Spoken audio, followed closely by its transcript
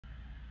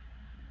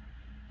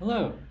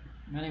Hello,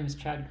 my name is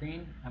Chad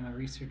Greene. I'm a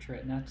researcher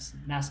at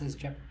NASA's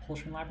Jet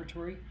Propulsion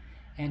Laboratory,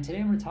 and today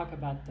I'm going to talk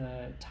about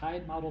the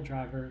Tide Model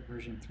Driver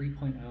version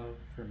 3.0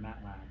 for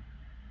MATLAB.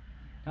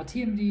 Now,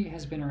 TMD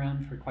has been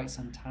around for quite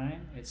some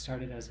time. It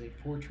started as a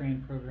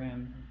Fortran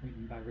program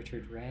written by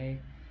Richard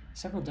Ray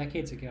several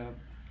decades ago.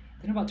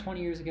 Then about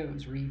 20 years ago, it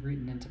was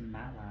rewritten into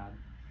MATLAB,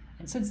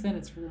 and since then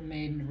it's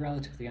remained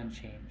relatively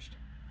unchanged.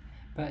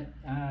 But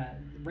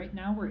right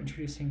now we're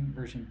introducing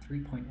version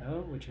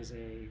 3.0, which is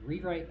a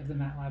rewrite of the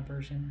MATLAB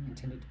version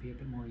intended to be a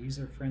bit more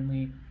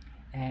user-friendly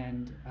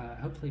and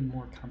hopefully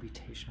more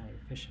computationally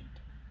efficient.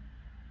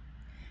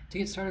 To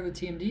get started with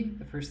TMD,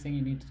 the first thing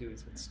you need to do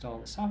is install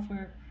the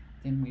software,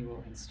 then we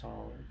will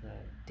install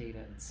the data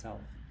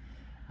itself.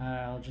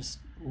 I'll just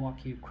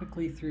walk you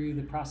quickly through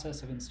the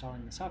process of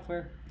installing the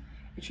software.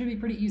 It should be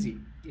pretty easy.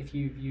 If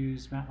you've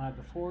used MATLAB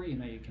before, you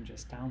know you can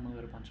just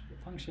download a bunch of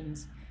the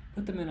functions,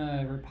 put them in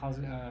a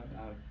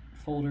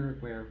folder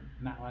where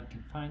MATLAB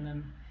can find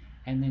them,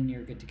 and then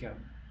you're good to go.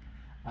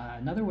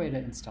 Another way to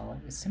install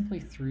it is simply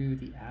through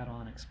the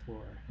Add-on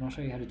Explorer, and I'll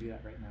show you how to do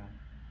that right now.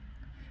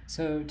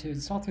 So to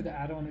install through the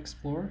Add-on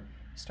Explorer,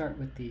 start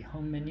with the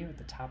Home menu at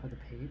the top of the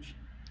page,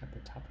 at the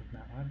top of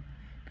MATLAB.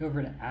 Go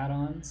over to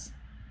Add-ons,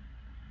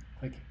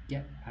 click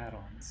Get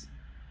Add-ons.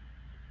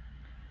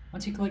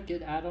 Once you click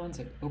Get Add-ons,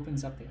 it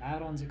opens up the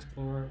Add-ons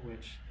Explorer,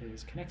 which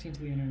is connecting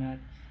to the internet.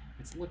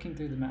 It's looking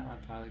through the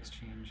MATLAB file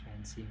exchange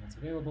and seeing what's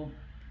available.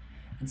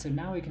 And so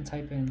now we can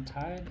type in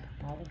Tide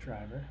Model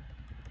Driver.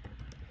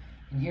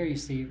 And here you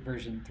see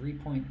version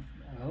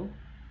 3.0.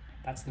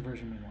 That's the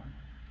version we want.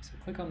 So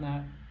click on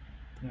that.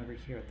 Then over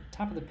here at the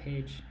top of the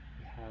page,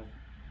 we have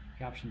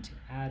the option to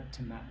add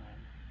to MATLAB.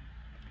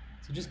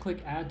 So just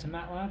click Add to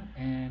MATLAB,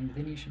 and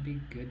then you should be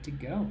good to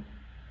go.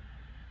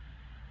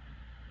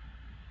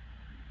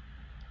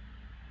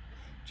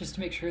 Just to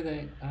make sure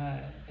that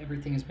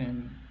everything has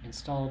been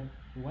installed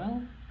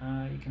well,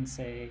 you can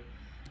say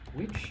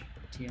which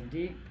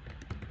TMD,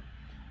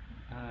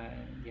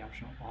 the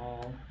optional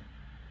all.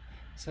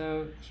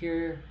 So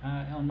here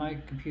on my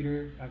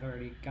computer, I've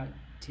already got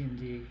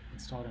TMD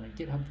installed in a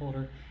GitHub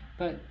folder,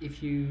 but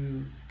if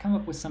you come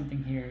up with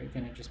something here,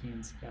 then it just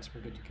means, yes,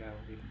 we're good to go,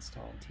 we've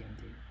installed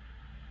TMD.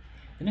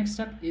 The next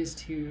step is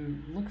to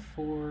look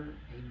for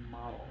a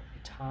model,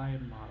 a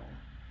Tide model.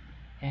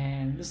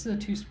 And this is a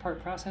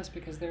two-part process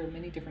because there are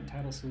many different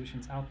tidal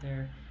solutions out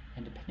there,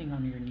 and depending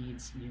on your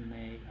needs, you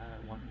may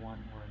want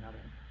one or another.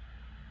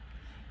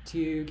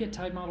 To get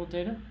Tide model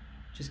data,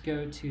 just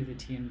go to the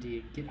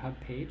TMD GitHub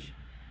page.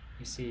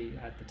 You see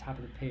at the top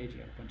of the page, you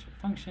have a bunch of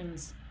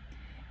functions,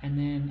 and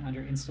then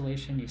under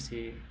installation, you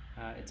see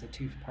it's a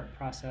two-part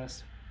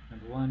process.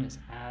 Number one is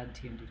add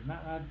TMD to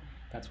MATLAB.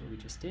 That's what we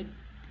just did.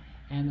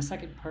 And the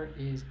second part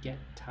is get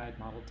Tide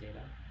model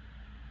data.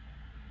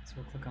 So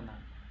we'll click on that.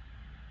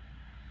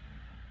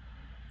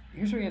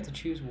 Here's where you have to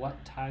choose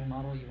what Tide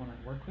model you want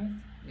to work with.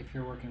 If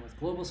you're working with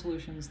global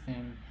solutions,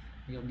 then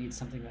you'll need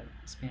something that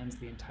spans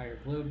the entire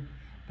globe.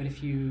 But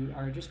if you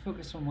are just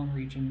focused on one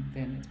region,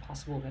 then it's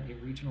possible that a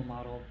regional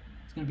model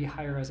is going to be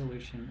higher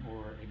resolution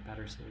or a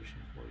better solution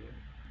for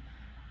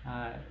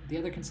you. The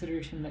other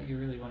consideration that you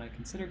really want to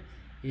consider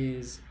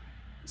is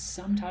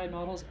some Tide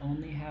models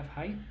only have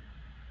height.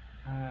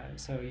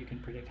 So you can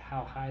predict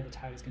how high the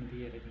tide is going to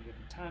be at any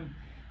given time.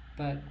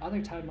 But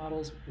other Tide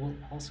models will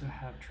also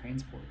have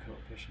transport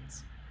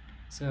coefficients.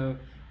 So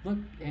look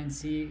and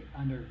see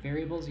under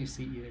variables, you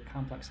see either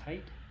complex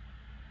height.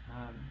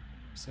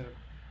 So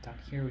down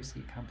here we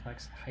see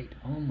complex height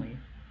only.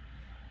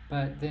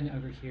 But then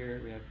over here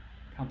we have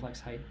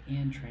complex height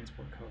and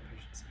transport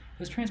coefficients.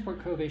 Those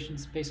transport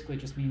coefficients basically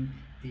just mean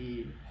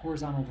the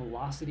horizontal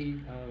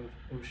velocity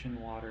of ocean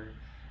water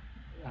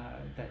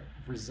that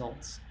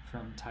results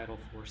from tidal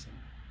forcing.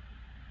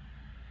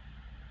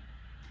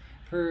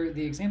 For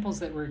the examples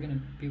that we're going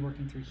to be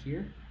working through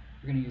here,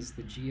 we're going to use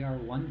the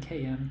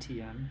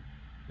GR1KM-TM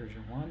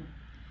version 1.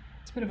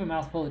 It's a bit of a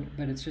mouthful,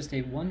 but it's just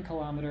a 1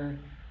 kilometer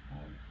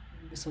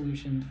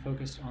solution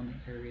focused on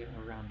the area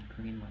around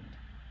Greenland.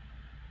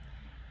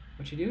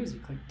 What you do is you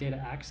click Data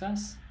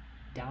Access,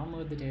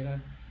 download the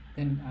data,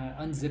 then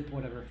unzip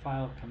whatever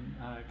file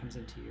comes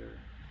into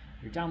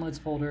your Downloads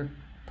folder,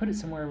 put it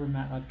somewhere where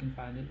MATLAB can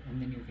find it,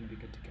 and then you're going to be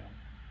good to go.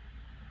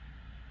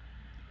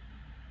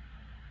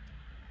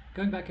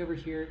 Going back over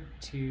here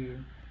to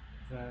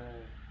the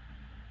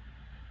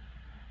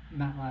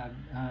MATLAB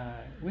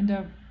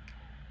window,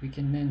 we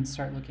can then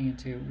start looking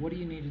into what do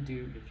you need to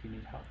do if you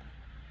need help.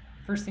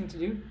 First thing to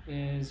do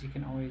is you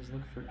can always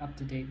look for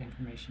up-to-date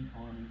information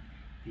on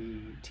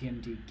the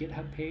TMD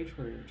GitHub page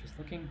where you're just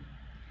looking.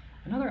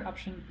 Another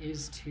option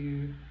is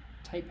to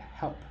type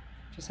help.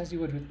 Just as you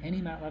would with any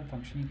MATLAB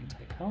function, you can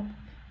type help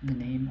and the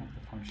name of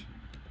the function.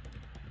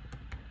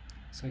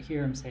 So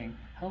here I'm saying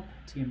help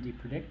TMD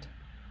predict.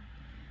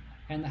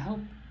 And the help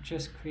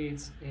just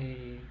creates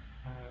a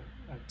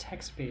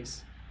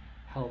text-based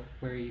help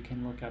where you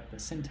can look up the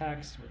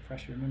syntax,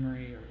 refresh your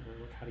memory, or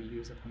look how to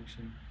use a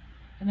function.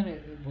 And then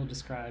it will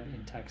describe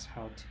in text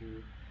how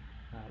to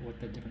what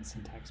the different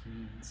syntax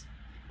means.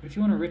 But if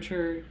you want a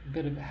richer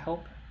bit of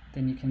help,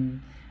 then you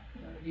can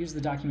use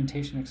the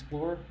documentation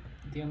explorer.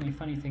 The only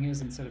funny thing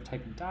is, instead of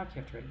typing doc,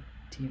 you have to write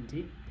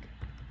TMD.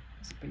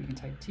 But you can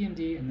type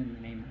TMD and then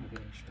the name of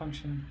each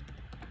function.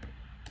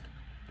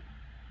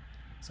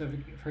 So if,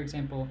 for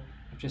example,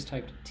 I've just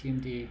typed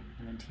TMD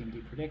and then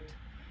TMD predict.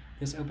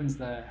 This opens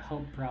the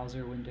help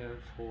browser window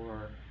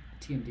for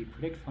the TMD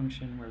predict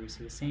function, where we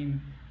see the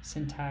same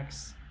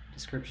syntax,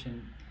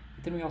 description,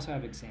 but then we also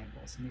have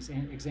examples. And these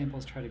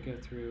examples try to go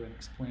through and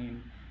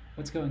explain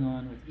what's going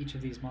on with each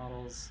of these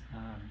models,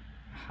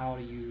 how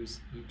to use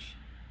each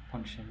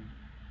function.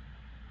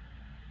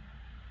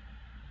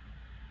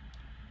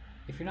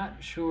 If you're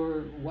not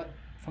sure what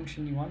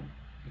function you want,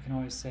 you can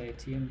always say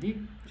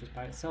TMD just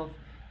by itself,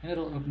 and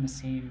it'll open the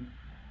same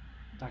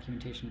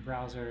documentation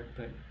browser,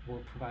 but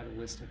will provide a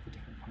list of the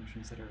different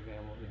functions that are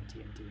available in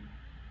TMD.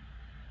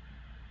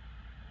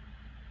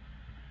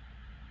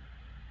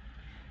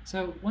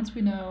 So once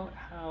we know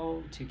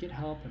how to get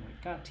help and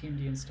we've got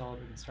TMD installed,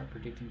 we can start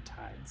predicting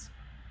tides.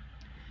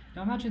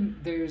 Now imagine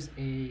there's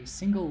a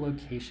single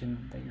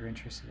location that you're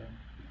interested in.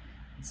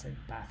 Let's say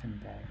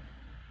Baffin Bay.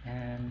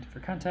 And for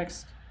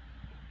context,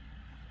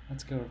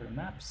 let's go over to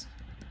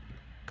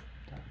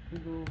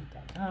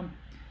maps.google.com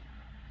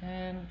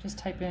and just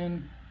type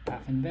in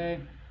Baffin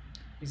Bay.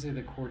 These are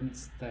the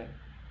coordinates that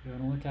we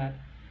want to look at.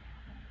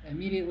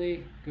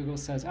 Immediately, Google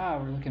says,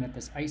 we're looking at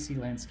this icy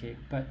landscape,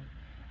 but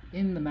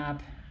in the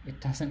map, it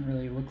doesn't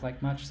really look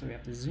like much, so we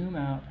have to zoom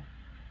out,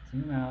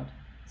 zoom out,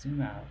 zoom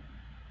out.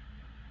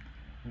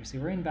 And we see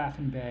we're in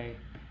Baffin Bay,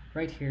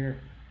 right here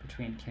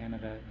between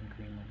Canada and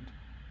Greenland.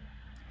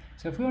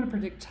 So if we want to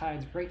predict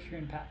tides right here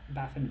in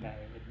Baffin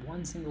Bay at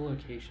one single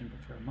location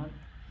but for a month,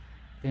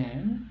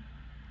 then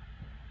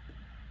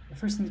the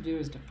first thing to do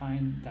is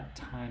define that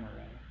time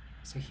array.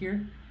 So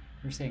here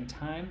we're saying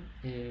time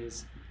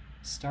is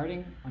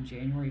starting on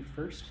January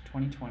 1st,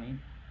 2020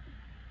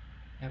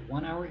 at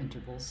 1 hour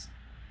intervals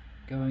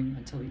going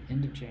until the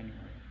end of January.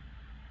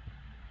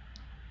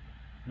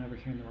 And over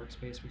here in the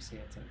workspace, we say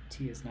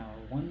T is now a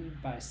 1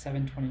 by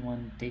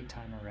 721 date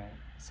time array,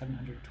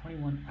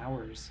 721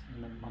 hours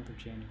in the month of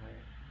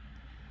January.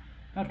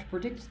 Now to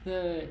predict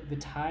the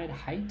tide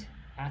height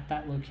at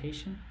that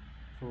location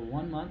for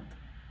 1 month,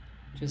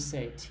 just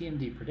say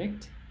TMD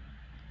predict,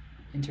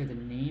 enter the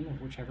name of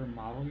whichever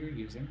model you're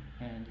using,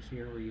 and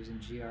here we're using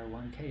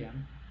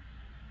GR1KM.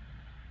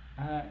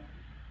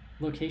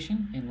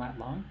 Location in lat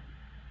long,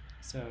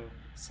 so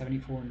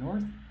 74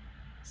 north,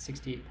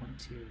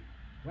 68.2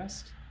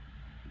 west,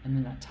 and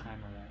then that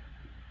time array.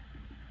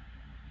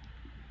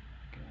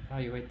 Okay,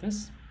 evaluate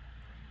this.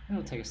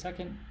 It'll take a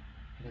second.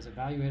 It has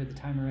evaluated the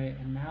time array,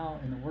 and now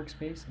in the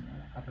workspace in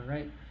the upper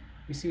right,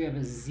 we see we have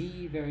a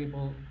z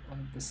variable of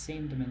the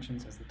same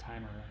dimensions as the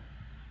time array.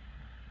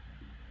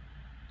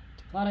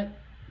 To plot it,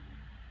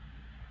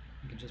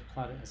 you can just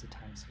plot it as a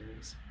time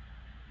series.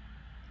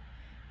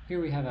 Here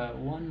we have a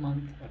 1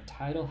 month of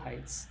tidal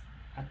heights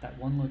at that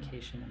one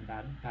location in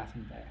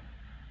Baffin Bay.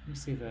 You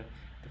see the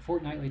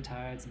fortnightly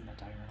tides and the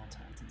diurnal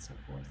tides and so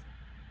forth.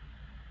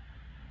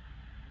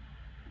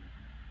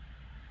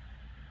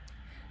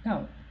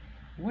 Now,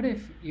 what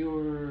if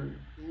your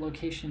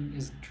location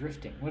is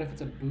drifting? What if it's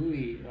a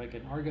buoy, like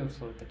an Argo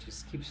float, that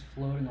just keeps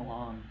floating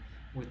along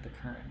with the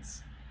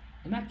currents?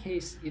 In that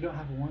case, you don't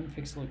have one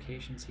fixed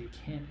location, so you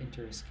can't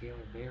enter a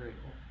scalar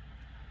variable.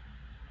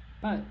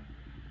 But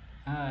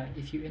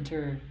if you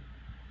enter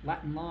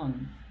lat and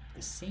long,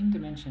 the same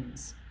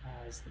dimensions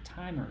as the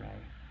time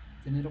array,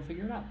 then it'll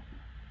figure it out.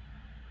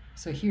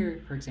 So here,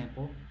 for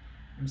example,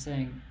 I'm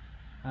saying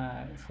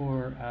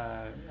for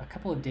a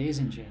couple of days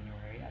in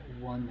January at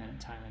 1 minute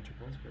time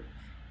intervals, we're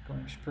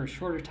going for a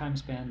shorter time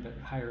span but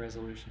higher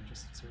resolution,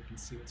 just so we can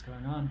see what's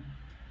going on.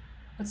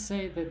 Let's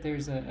say that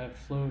there's a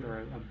float or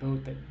a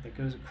boat that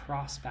goes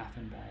across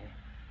Baffin Bay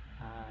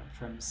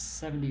from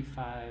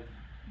 75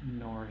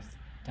 north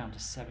down to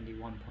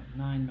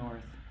 71.9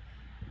 north,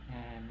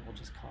 and we'll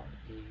just call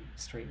it a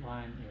straight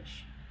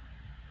line-ish.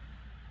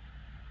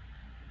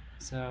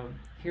 So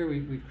here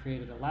we've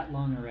created a lat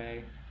long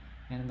array,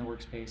 and in the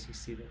workspace you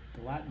see that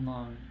the lat and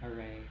long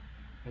array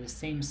are the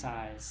same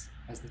size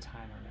as the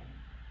time array.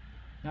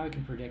 Now we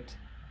can predict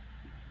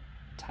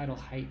the tidal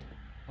height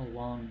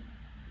along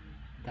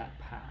that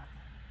path.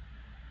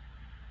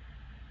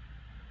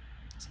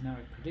 So now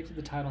we've predicted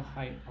the tidal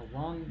height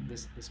along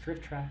this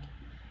drift track,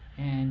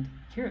 and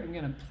here I'm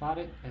going to plot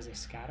it as a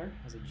scatter,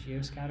 as a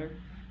geoscatter,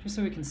 just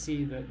so we can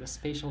see the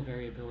spatial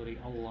variability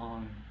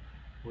along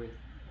with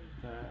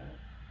the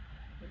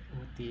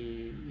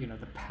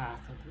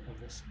path of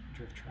this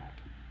drift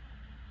track.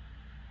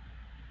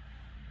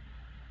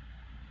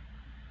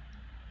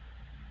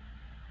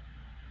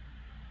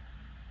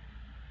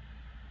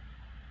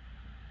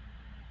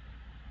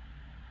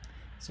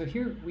 So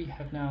here we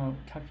have now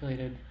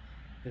calculated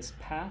this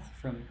path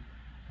from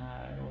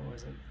what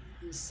was it,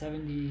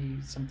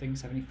 70-something,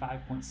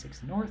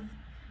 75.6 north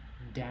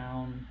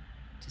down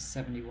to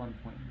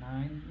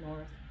 71.9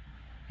 north.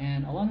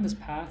 And along this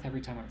path, every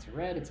time it's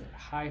red, it's at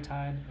high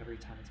tide. Every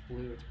time it's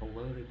blue, it's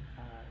below the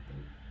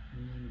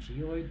mean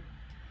geoid.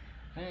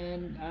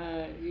 And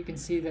you can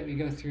see that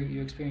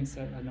you experience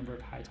a number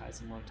of high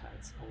tides and low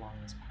tides along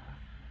this path.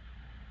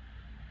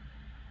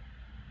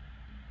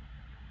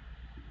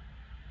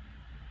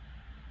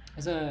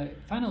 As a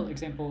final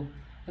example,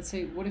 let's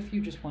say, what if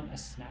you just want a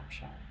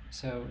snapshot?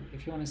 So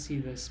if you want to see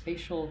the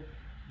spatial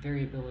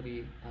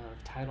variability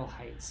of tidal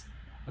heights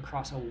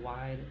across a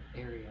wide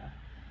area,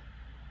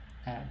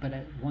 but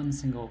at one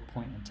single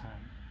point in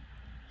time.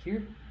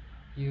 Here,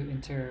 you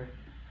enter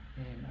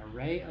an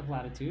array of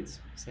latitudes,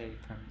 say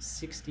from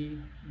 60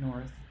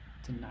 north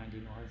to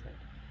 90 north at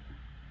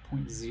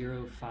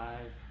 0.05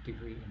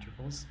 degree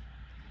intervals,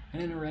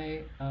 and an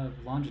array of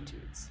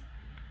longitudes.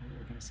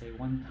 We're going to say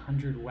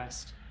 100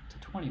 west to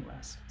 20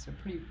 west. It's a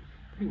pretty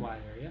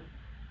wide area,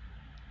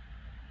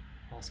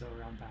 also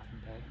around Baffin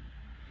Bay.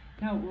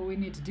 Now what we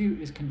need to do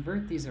is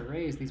convert these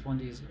arrays, these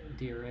 1D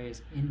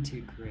arrays,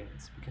 into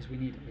grids, because we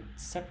need a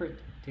separate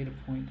data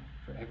point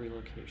for every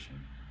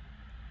location.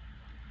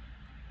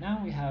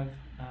 Now we have,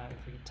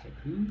 if we type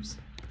whos,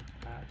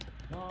 lat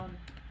long,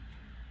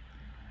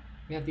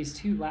 we have these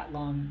two lat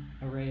long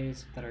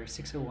arrays that are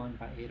 601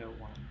 by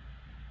 801.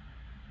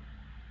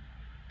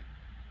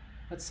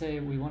 Let's say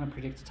we want to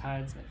predict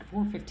tides at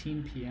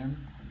 4:15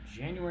 p.m. on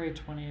January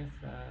 20th,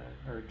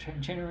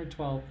 January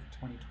 12th,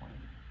 2020.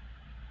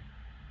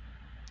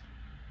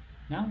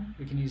 Now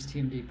we can use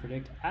TMD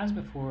predict as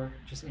before,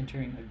 just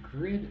entering a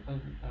grid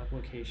of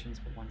locations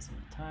but one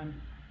single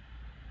time.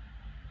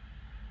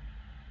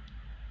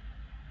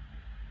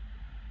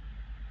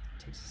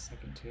 It takes a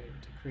second to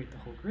create the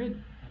whole grid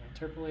and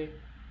interpolate.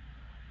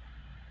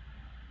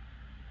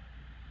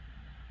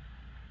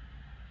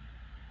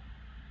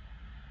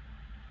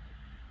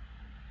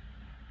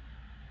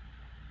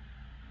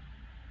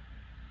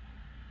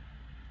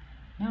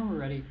 Now we're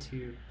ready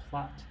to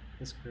plot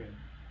this grid.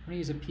 I'm going to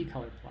use a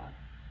p-color plot.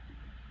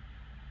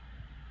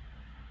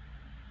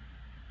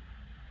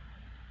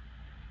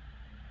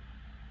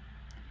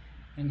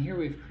 And here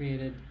we've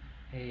created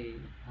a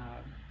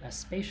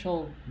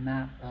spatial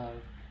map of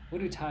what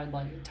do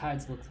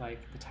tides look like,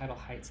 the tidal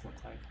heights look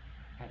like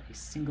at a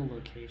single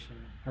location,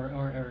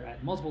 or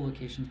at multiple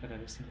locations but at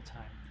a single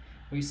time.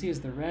 What you see is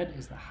the red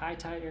is the high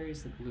tide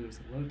areas, the blue is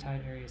the low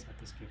tide areas at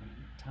this given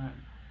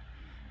time.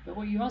 But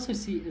what you also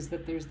see is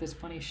that there's this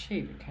funny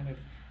shape. It kind of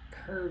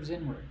curves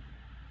inward.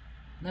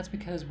 And that's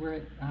because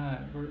we're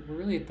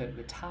really at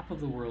the top of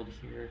the world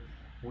here,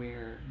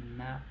 where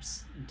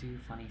maps do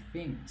funny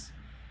things.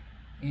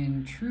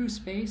 In true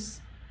space,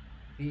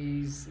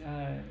 these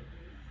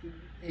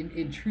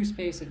in true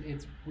space,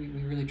 we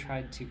really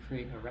tried to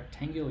create a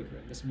rectangular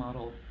grid. This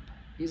model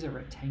is a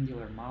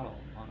rectangular model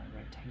on a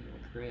rectangular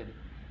grid,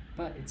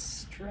 but it's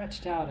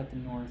stretched out at the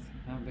north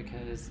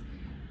because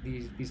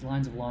these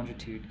lines of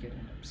longitude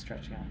end up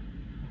stretching out.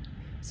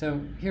 So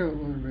here what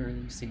we're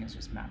really seeing is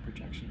just map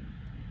projection.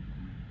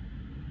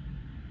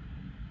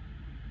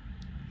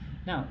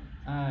 Now,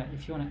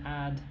 if you want to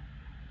add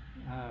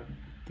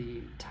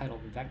the tidal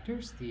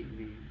vectors, the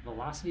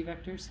velocity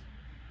vectors,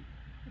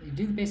 you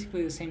do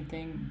basically the same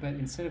thing, but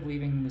instead of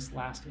leaving this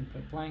last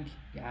input blank,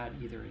 you add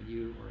either a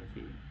U or a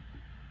V.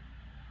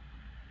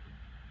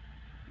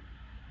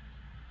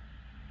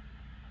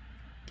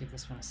 Give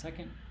this one a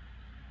second.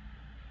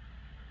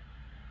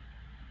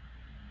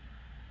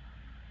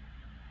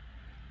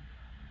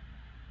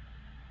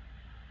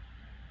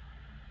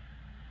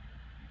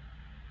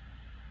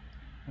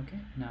 Okay,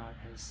 now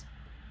it has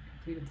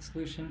completed the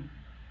solution.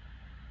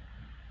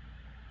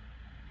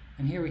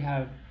 And here we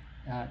have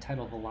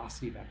tidal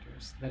velocity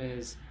vectors. That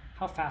is,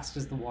 how fast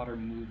is the water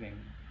moving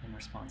in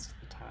response to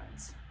the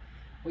tides?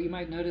 What you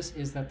might notice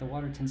is that the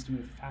water tends to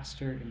move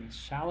faster in these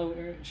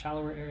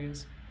shallower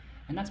areas,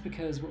 and that's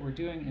because what we're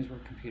doing is we're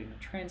computing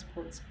the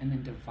transports and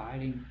then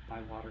dividing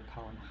by water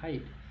column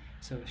height.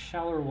 So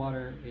shallower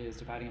water is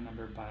dividing a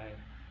number by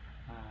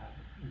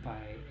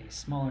a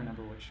smaller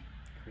number, which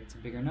creates a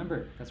bigger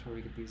number. That's where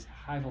we get these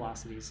high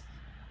velocities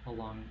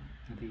along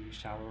the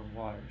shallower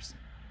waters.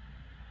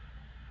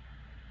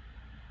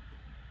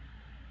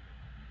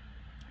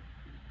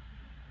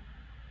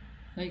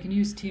 Now you can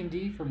use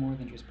TMD for more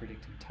than just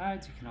predicting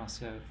tides. You can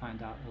also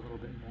find out a little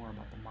bit more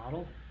about the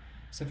model.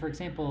 So for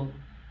example,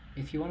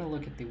 if you want to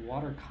look at the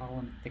water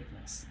column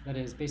thickness, that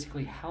is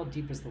basically how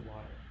deep is the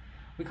water.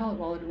 We call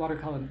it water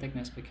column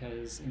thickness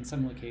because in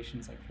some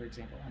locations, like for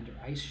example under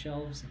ice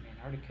shelves in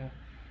Antarctica,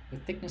 the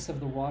thickness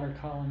of the water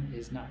column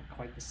is not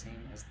quite the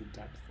same as the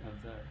depth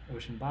of the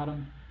ocean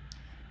bottom.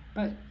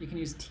 But you can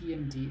use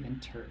TMD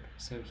interp.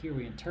 So here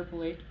we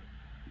interpolate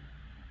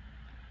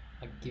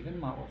a given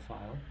model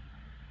file.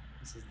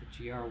 This is the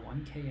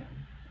GR1KM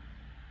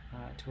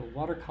to a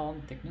water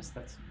column thickness.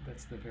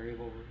 That's the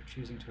variable we're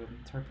choosing to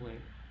interpolate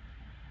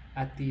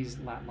at these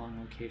lat long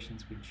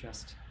locations we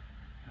just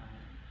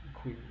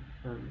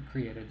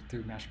created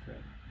through mesh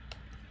grid.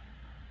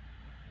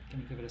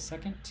 Going to give it a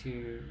second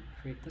to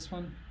create this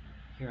one.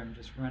 Here I'm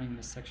just running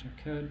this section of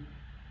code,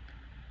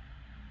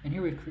 and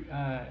here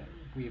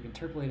we've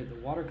interpolated the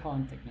water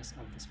column thickness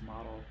of this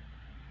model.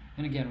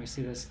 And again, we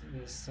see this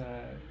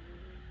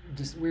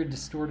weird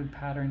distorted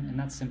pattern, and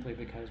that's simply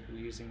because we're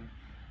using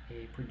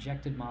a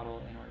projected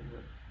model and we're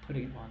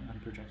putting it on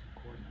unprojected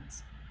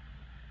coordinates.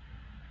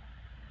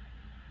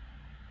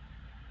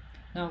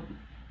 Now,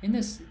 in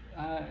this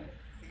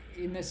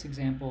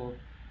example,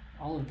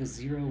 all of the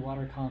 0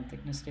 water column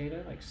thickness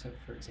data, like so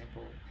for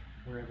example,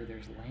 wherever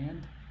there's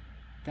land,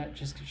 that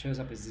just shows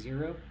up as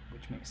 0,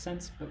 which makes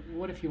sense, but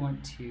what if you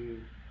want to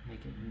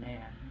make it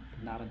nan,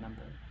 not a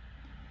number?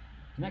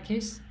 In that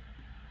case,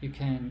 you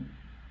can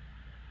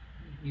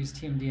use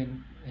TMD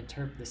and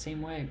interpret the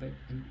same way, but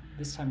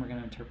this time we're going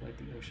to interpolate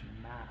the ocean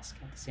mask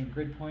at the same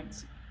grid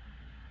points.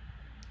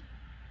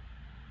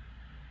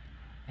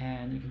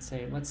 And you can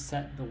say, let's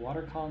set the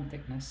water column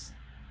thickness,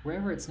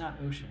 wherever it's not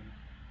ocean,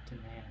 to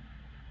nan.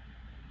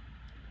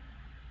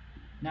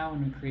 Now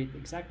when we create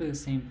exactly the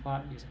same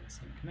plot using the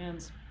same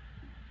commands,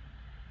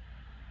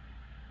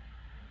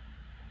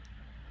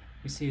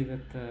 we see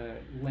that the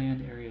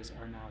land areas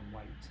are now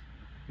white.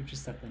 We've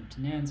just set them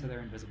to nan so they're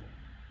invisible.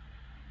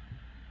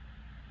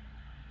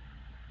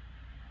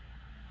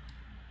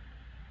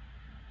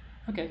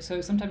 Okay,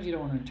 so sometimes you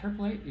don't want to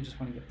interpolate, you just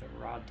want to get the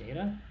raw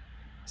data.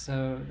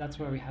 So that's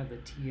why we have the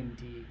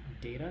TMD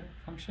data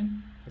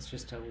function. That's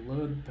just to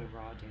load the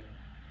raw data.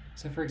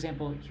 So for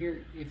example,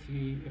 here, if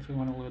we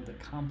want to load the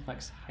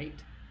complex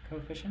height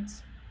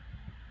coefficients,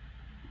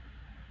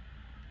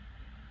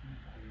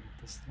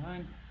 this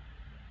line,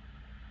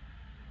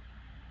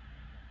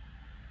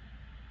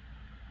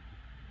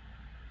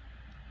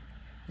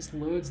 this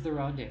loads the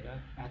raw data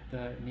at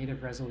the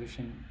native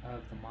resolution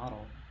of the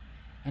model.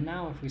 And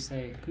now if we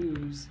say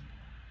whose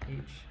h,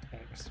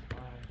 x, y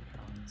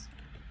becomes,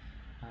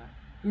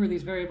 who are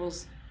these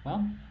variables?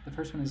 Well, the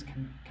first one is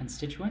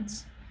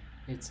constituents.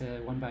 It's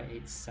a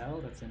 1/8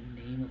 cell. That's the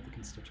name of the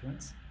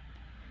constituents.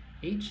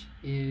 H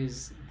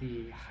is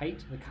the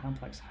height, the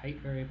complex height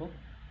variable.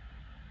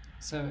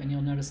 So, and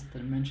you'll notice that the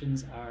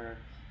dimensions are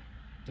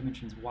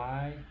dimensions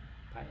y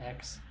by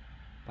x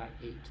by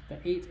 8. The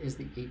 8 is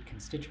the 8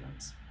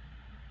 constituents.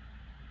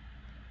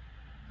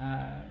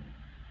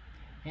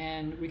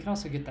 And we can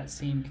also get that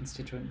same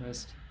constituent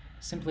list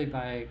simply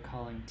by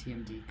calling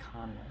TMD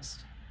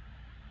conlist.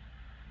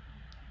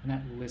 And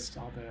that lists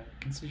all the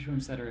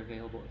constituents that are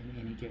available in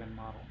any given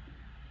model.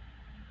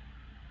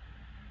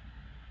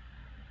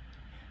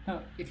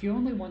 Now, if you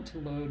only want to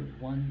load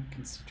one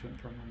constituent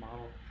from a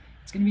model,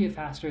 it's going to be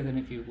faster than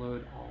if you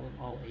load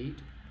all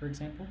 8, for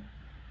example.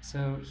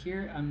 So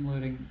here I'm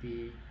loading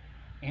the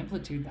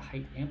amplitude, the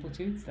height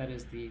amplitudes, that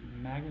is the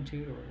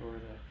magnitude or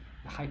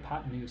the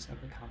hypotenuse of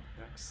the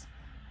complex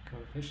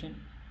coefficient.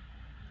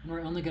 And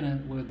we're only going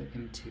to load the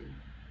M2.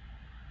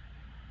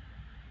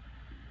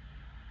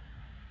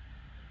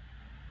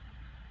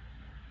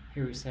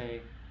 Here we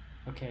say,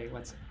 okay,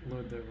 let's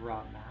load the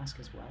raw mask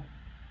as well.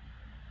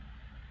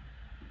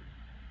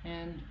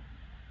 And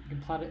you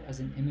can plot it as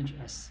an image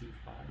SC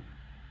file.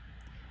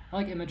 I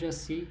like image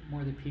SC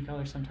more than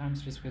pcolor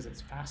sometimes just because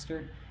it's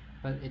faster,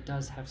 but it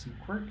does have some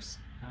quirks.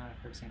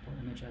 For example,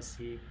 image SC,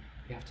 you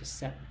have to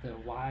set the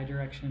Y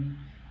direction,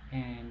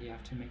 and you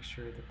have to make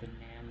sure that the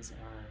nans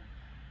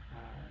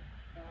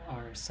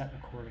are set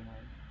accordingly.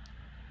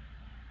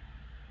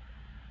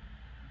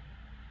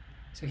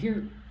 So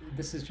here,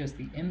 this is just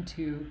the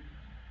M2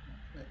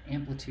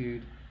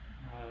 amplitude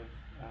of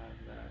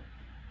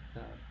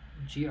the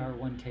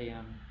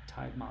GR1KM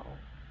tide model.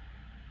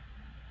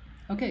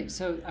 Okay,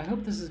 so I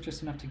hope this is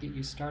just enough to get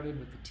you started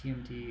with the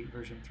TMD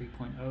version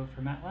 3.0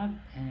 for MATLAB,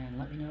 and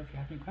let me know if you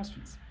have any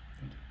questions.